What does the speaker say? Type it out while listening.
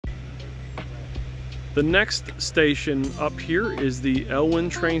The next station up here is the Elwyn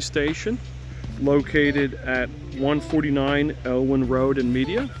train station, located at 149 Elwyn Road in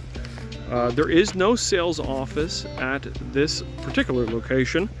Media. There is no sales office at this particular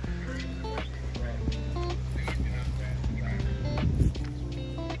location.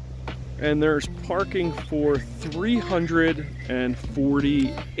 And there's parking for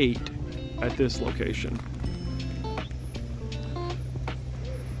 348 at this location.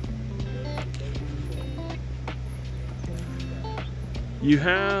 You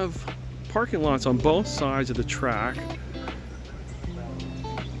have parking lots on both sides of the track.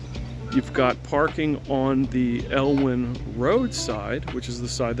 You've got parking on the Elwyn Road side, which is the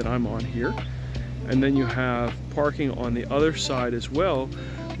side that I'm on here. And then you have parking on the other side as well,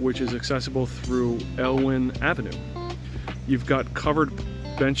 which is accessible through Elwyn Avenue. You've got covered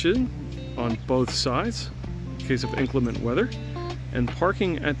benches on both sides in case of inclement weather. And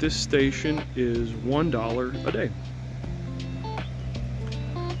parking at this station is $1 a day.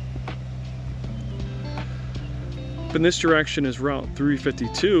 In this direction is Route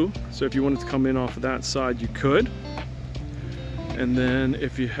 352, so if you wanted to come in off of that side, you could. And then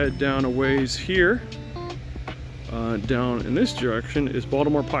if you head down a ways here, down in this direction is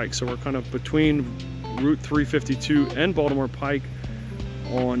Baltimore Pike. So we're kind of between Route 352 and Baltimore Pike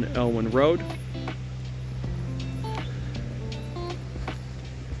on Elwyn Road.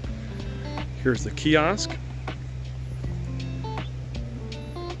 Here's the kiosk.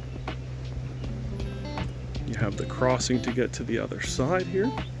 You have the crossing to get to the other side here.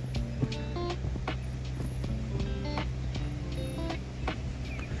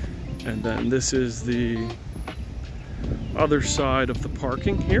 And then this is the other side of the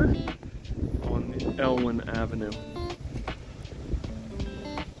parking here on the Elwyn Avenue.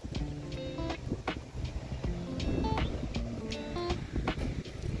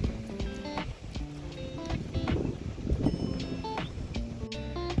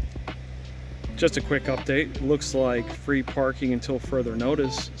 Just a quick update, it looks like free parking until further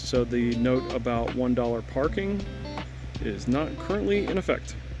notice, so the note about $1 parking is not currently in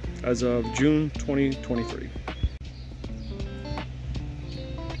effect as of June 2023.